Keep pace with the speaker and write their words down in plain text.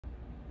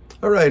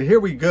All right, here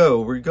we go.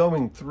 We're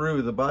going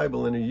through the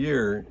Bible in a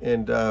year,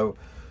 and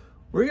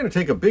we're going to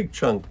take a big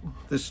chunk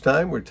this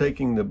time. We're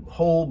taking the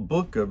whole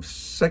book of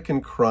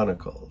Second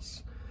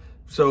Chronicles.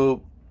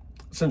 So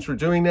since we're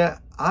doing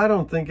that, I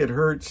don't think it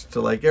hurts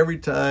to, like, every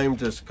time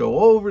just go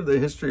over the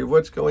history of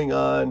what's going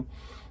on.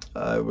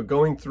 We're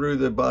going through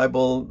the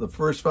Bible, the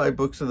first 5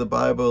 books of the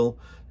Bible,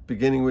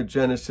 beginning with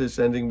Genesis,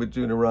 ending with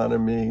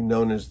Deuteronomy,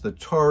 known as the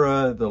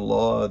Torah, the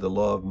law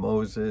of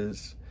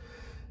Moses.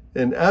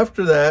 And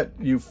after that,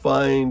 you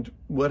find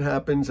what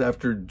happens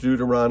after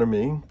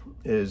Deuteronomy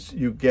is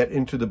you get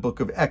into the book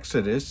of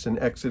Exodus, and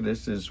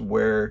Exodus is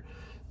where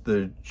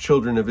the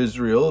children of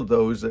Israel,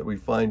 those that we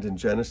find in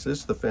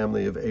Genesis, the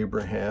family of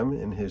Abraham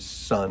and his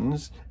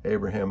sons,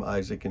 Abraham,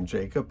 Isaac, and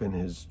Jacob, and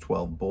his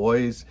 12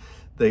 boys,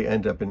 they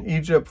end up in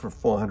Egypt for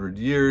 400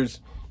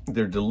 years.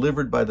 They're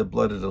delivered by the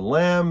blood of the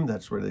Lamb.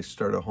 That's where they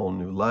start a whole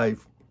new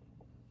life.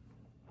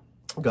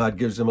 God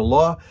gives them a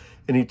law,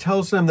 and he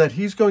tells them that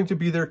he's going to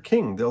be their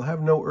king. They'll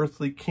have no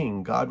earthly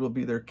king. God will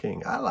be their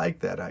king. I like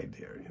that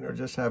idea,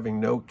 just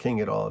having no king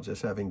at all,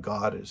 just having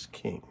God as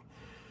king.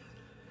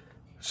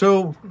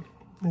 So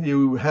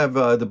you have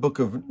the book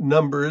of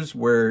Numbers,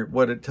 where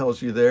what it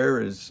tells you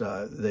there is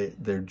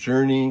their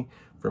journey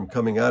from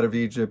coming out of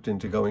Egypt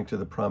into going to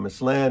the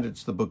promised land.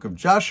 It's the book of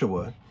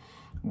Joshua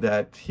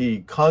that he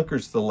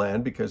conquers the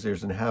land because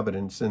there's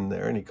inhabitants in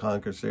there, and he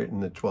conquers it,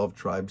 and the 12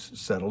 tribes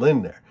settle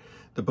in there.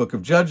 The book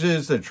of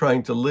Judges, they're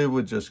trying to live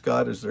with just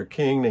God as their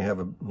king. They have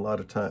a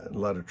lot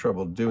of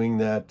trouble doing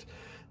that.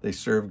 They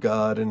serve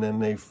God, and then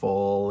they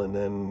fall, and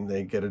then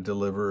they get a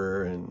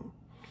deliverer, and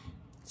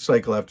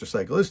cycle after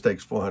cycle. This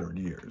takes 400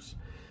 years.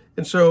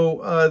 And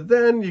so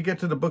then you get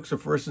to the books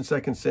of 1st and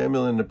 2nd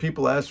Samuel, and the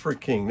people ask for a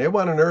king. They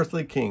want an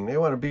earthly king. They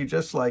want to be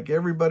just like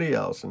everybody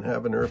else and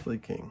have an earthly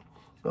king.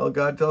 Well,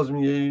 God tells them,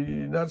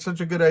 you're not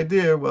such a good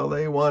idea. Well,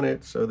 they want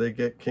it, so they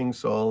get King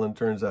Saul, and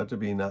turns out to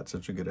be not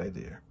such a good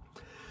idea.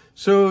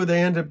 So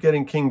they end up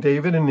getting King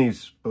David in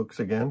these books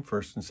again,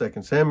 1st and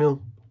 2nd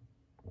Samuel.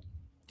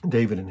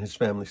 David and his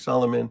family,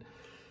 Solomon.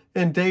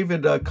 And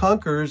David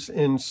conquers,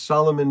 and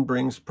Solomon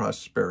brings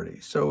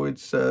prosperity. So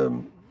it's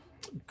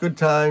good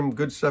time,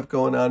 good stuff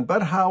going on.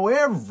 But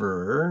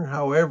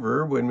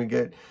however, when we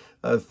get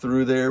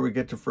through there, we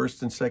get to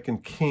 1st and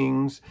 2nd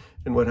Kings.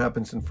 And what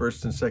happens in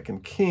 1st and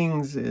 2nd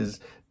Kings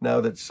is,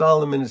 now that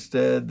Solomon is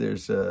dead,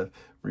 there's a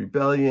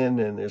rebellion,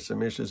 and there's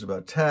some issues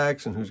about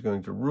tax and who's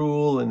going to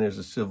rule, and there's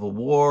a civil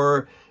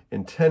war,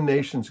 and 10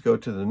 nations go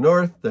to the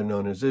north, they're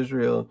known as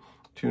Israel.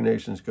 2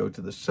 nations go to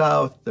the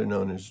south, they're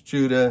known as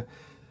Judah.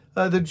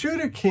 The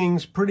Judah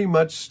kings pretty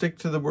much stick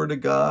to the word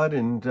of God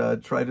and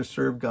try to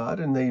serve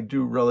God, and they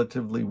do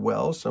relatively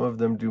well. Some of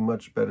them do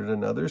much better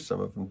than others. Some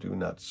of them do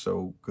not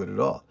so good at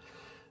all.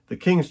 The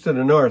kings to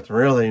the north,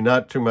 really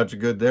not too much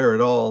good there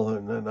at all,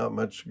 and not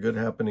much good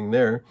happening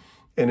there.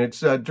 And it's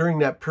during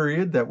that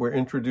period that we're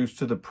introduced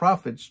to the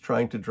prophets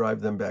trying to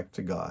drive them back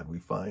to God. We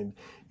find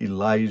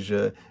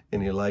Elijah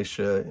and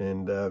Elisha,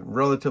 and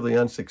relatively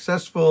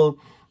unsuccessful.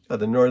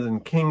 The northern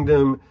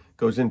kingdom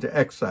goes into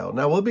exile.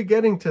 Now, we'll be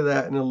getting to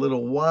that in a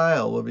little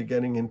while. We'll be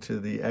getting into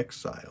the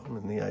exile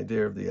and the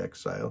idea of the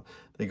exile.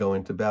 They go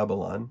into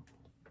Babylon.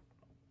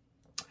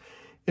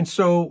 And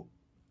so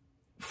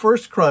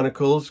 1st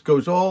Chronicles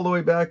goes all the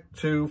way back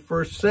to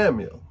 1st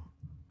Samuel.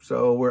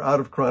 So we're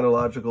out of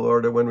chronological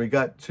order when we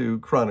got to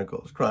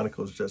Chronicles.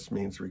 Chronicles just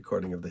means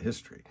recording of the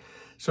history.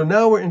 So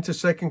now we're into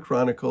 2nd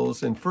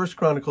Chronicles, and 1st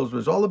Chronicles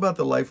was all about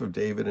the life of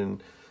David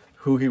and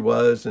who he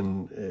was,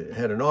 and it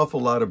had an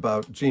awful lot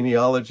about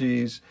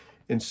genealogies.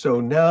 And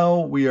so now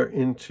we are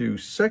into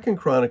 2nd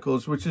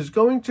Chronicles, which is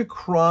going to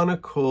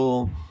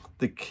chronicle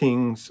the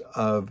kings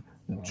of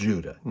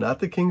Judah, not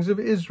the kings of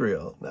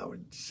Israel. Now,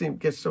 it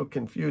gets so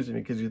confusing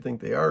because you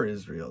think they are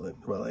Israel,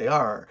 and well, they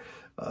are.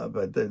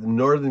 But the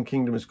northern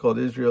kingdom is called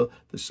Israel.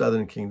 The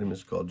southern kingdom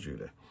is called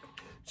Judah.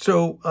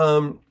 So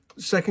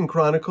 2nd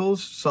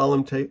Chronicles,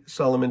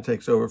 Solomon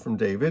takes over from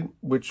David,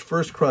 which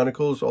 1st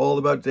Chronicles, all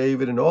about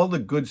David and all the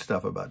good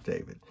stuff about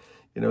David.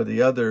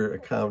 The other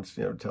accounts,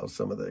 tell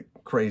some of the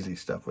crazy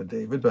stuff with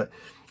David, but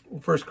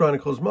 1st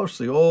Chronicles,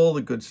 mostly all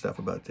the good stuff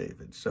about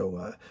David.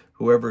 So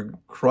whoever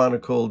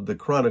chronicled the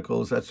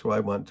Chronicles, that's who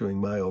I want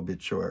doing my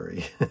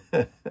obituary.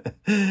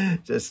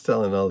 Just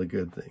telling all the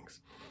good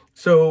things.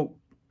 So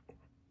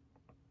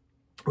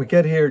we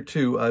get here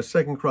to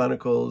 2nd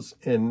Chronicles,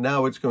 and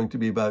now it's going to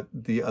be about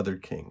the other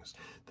kings,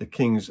 the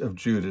kings of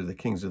Judah, the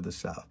kings of the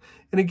south.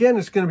 And again,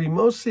 it's going to be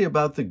mostly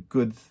about the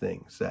good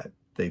things that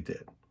they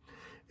did.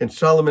 And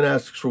Solomon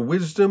asks for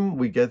wisdom.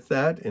 We get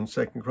that in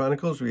 2nd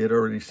Chronicles. We had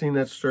already seen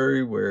that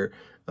story where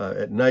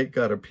at night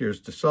God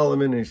appears to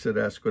Solomon, and he said,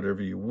 ask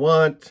whatever you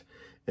want.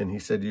 And he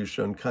said, you've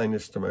shown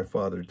kindness to my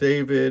father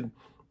David,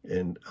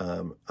 and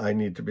I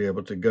need to be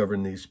able to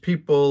govern these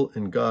people.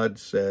 And God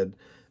said,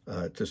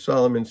 to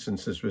Solomon,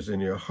 since this was in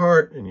your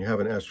heart, and you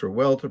haven't asked for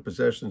wealth or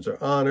possessions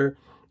or honor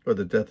or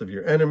the death of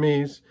your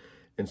enemies,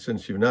 and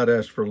since you've not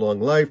asked for long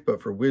life,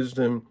 but for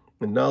wisdom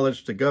and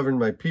knowledge to govern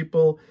my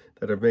people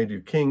that have made you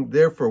king.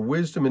 Therefore,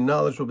 wisdom and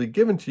knowledge will be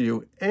given to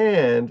you,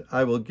 and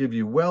I will give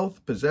you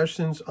wealth,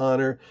 possessions,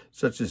 honor,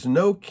 such as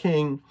no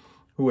king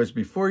who was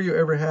before you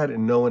ever had,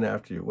 and no one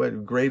after you.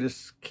 What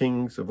greatest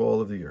kings of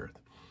all of the earth.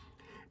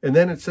 And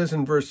then it says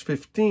in verse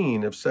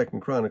 15 of 2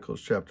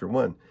 Chronicles chapter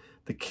 1,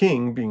 the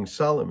king, being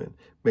Solomon,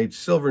 made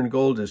silver and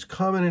gold as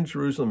common in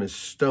Jerusalem as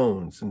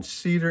stones, and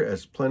cedar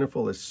as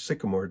plentiful as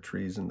sycamore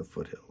trees in the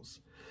foothills.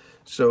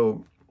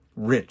 So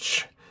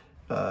rich.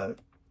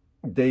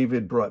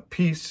 David brought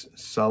peace.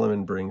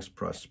 Solomon brings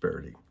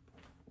prosperity.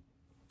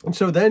 And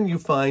so then you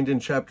find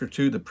in chapter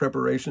 2 the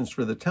preparations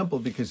for the temple,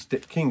 because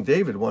King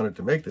David wanted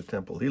to make the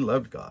temple. He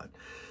loved God.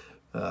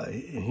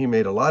 He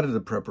made a lot of the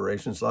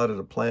preparations, a lot of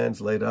the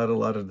plans, laid out a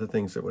lot of the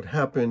things that would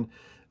happen.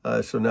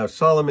 So now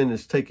Solomon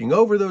is taking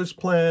over those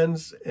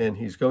plans, and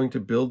he's going to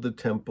build the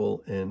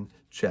temple in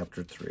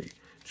chapter 3.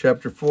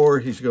 Chapter 4,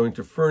 he's going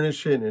to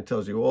furnish it, and it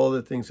tells you all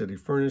the things that he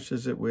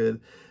furnishes it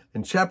with.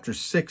 In chapter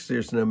 6,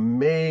 there's an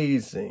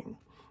amazing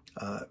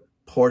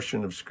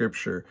portion of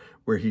Scripture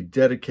where he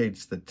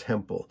dedicates the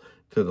temple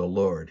to the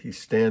Lord. He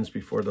stands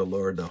before the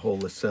Lord, the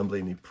whole assembly,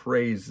 and he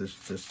prays this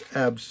just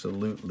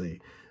absolutely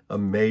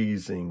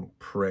amazing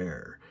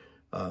prayer.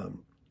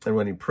 And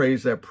when he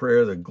prays that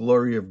prayer, the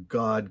glory of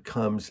God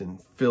comes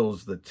and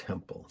fills the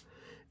temple.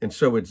 And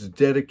so it's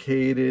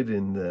dedicated,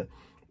 and the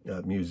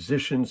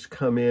musicians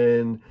come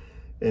in.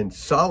 And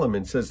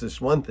Solomon says this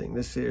one thing.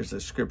 This here's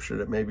a scripture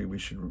that maybe we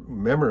should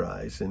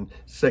memorize. In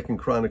 2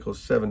 Chronicles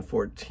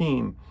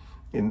 7:14,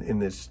 in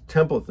this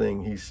temple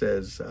thing, he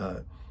says,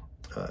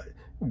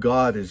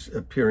 God is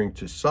appearing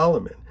to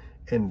Solomon.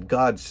 And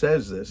God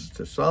says this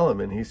to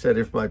Solomon. He said,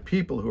 if my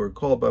people who are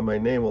called by my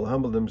name will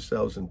humble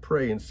themselves and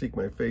pray and seek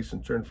my face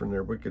and turn from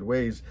their wicked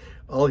ways,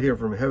 I'll hear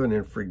from heaven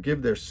and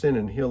forgive their sin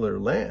and heal their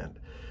land.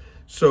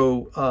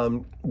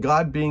 So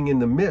God being in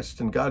the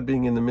midst, and God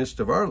being in the midst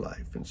of our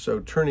life. And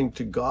so turning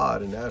to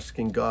God and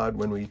asking God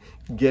when we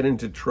get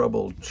into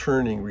trouble,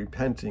 turning,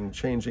 repenting,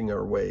 changing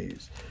our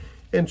ways.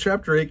 And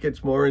chapter 8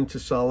 gets more into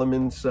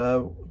Solomon's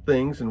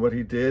things and what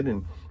he did.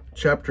 And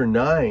chapter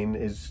 9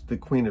 is the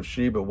Queen of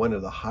Sheba, one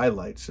of the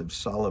highlights of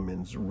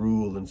Solomon's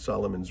rule and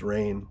Solomon's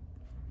reign.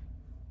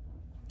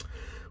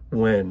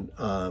 When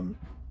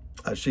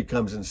she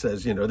comes and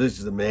says, this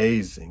is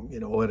amazing,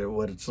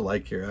 what it's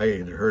like here. I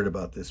had heard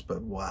about this,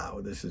 but wow,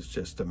 this is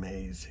just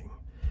amazing.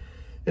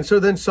 And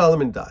so then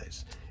Solomon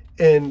dies.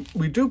 And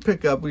we do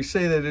pick up, we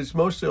say that it's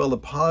mostly all the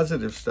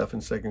positive stuff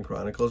in 2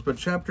 Chronicles, but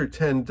chapter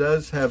 10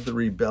 does have the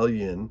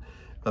rebellion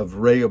of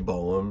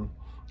Rehoboam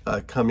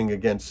coming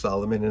against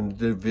Solomon and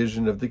the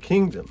division of the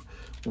kingdom,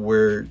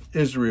 where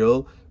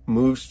Israel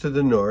moves to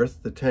the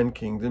north, the 10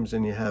 kingdoms,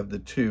 and you have the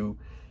 2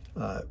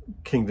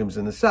 kingdoms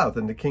in the south,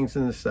 and the kings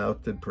in the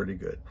south did pretty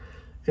good.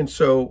 And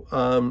so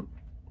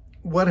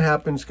what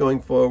happens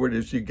going forward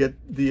is you get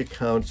the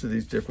accounts of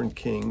these different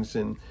kings,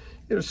 and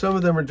some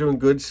of them are doing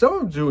good, some of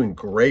them doing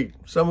great,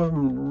 some of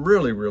them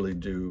really, really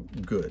do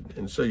good.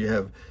 And so you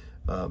have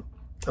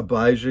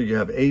Abijah, you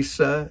have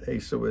Asa.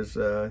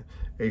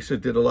 Asa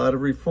did a lot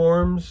of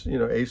reforms.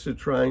 Asa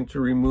trying to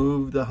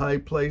remove the high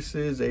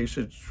places.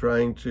 Asa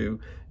trying to,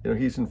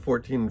 he's in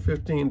 14 and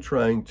 15,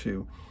 trying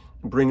to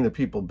bring the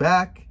people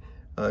back.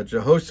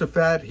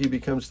 Jehoshaphat, he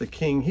becomes the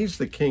king. He's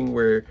the king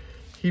where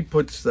he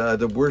puts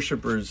the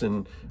worshipers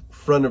in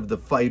front of the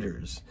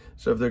fighters.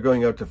 So if they're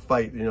going out to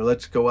fight,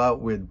 let's go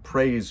out with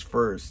praise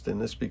first.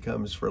 And this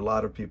becomes for a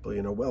lot of people,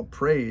 well,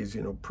 praise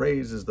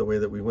is the way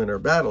that we win our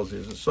battles.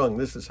 There's a song,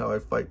 this is how I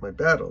fight my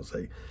battles.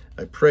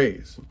 I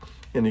praise.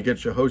 And you get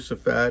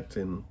Jehoshaphat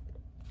and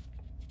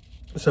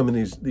some of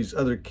these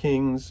other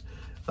kings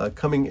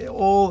coming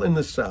all in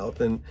the south.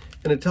 And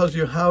it tells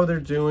you how they're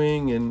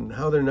doing and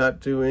how they're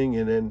not doing.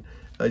 And then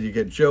you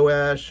get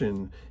Joash,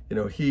 and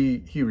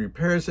he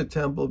repairs the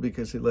temple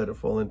because he let it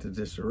fall into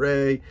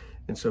disarray,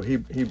 and so he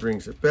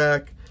brings it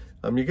back.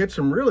 You get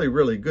some really,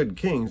 really good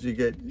kings. You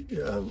get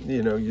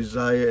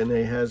Uzziah and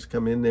Ahaz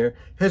come in there.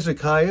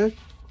 Hezekiah,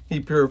 he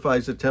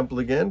purifies the temple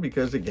again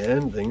because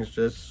again things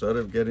just sort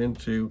of get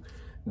into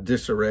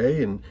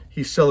disarray, and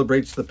he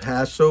celebrates the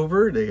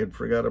Passover. They had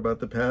forgot about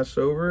the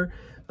Passover.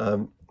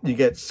 You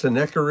get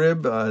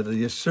Sennacherib,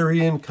 the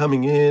Assyrian,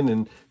 coming in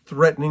and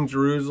threatening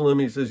Jerusalem.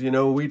 He says,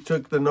 we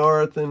took the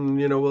north, and,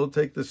 we'll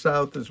take the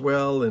south as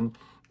well. And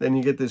then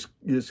you get this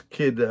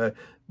kid,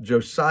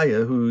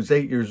 Josiah, who's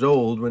 8 years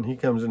old when he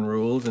comes and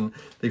rules. And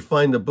they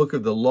find the book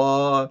of the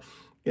law,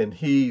 and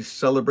he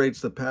celebrates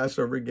the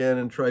Passover again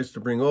and tries to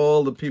bring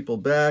all the people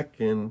back.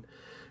 And,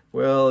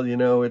 well,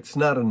 it's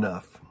not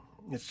enough.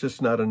 It's just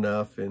not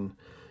enough. And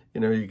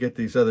you get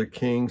these other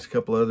kings, a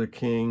couple other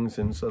kings,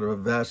 and sort of a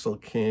vassal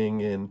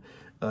king. And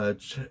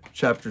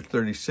chapter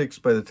 36,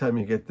 by the time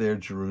you get there,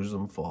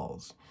 Jerusalem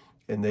falls.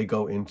 And they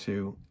go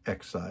into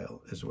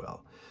exile as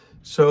well.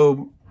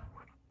 So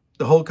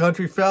the whole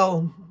country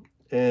fell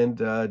and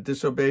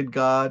disobeyed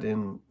God.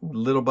 And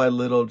little by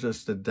little,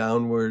 just a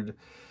downward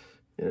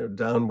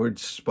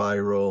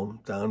spiral.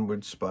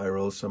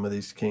 Some of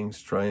these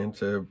kings trying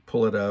to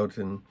pull it out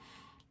and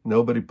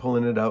nobody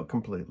pulling it out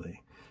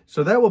completely.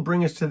 So that will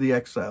bring us to the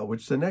exile,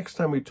 which the next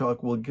time we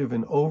talk, we'll give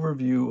an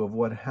overview of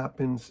what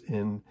happens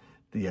in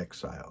the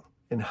exile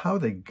and how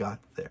they got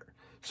there.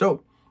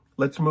 So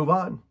let's move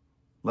on.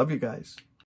 Love you guys.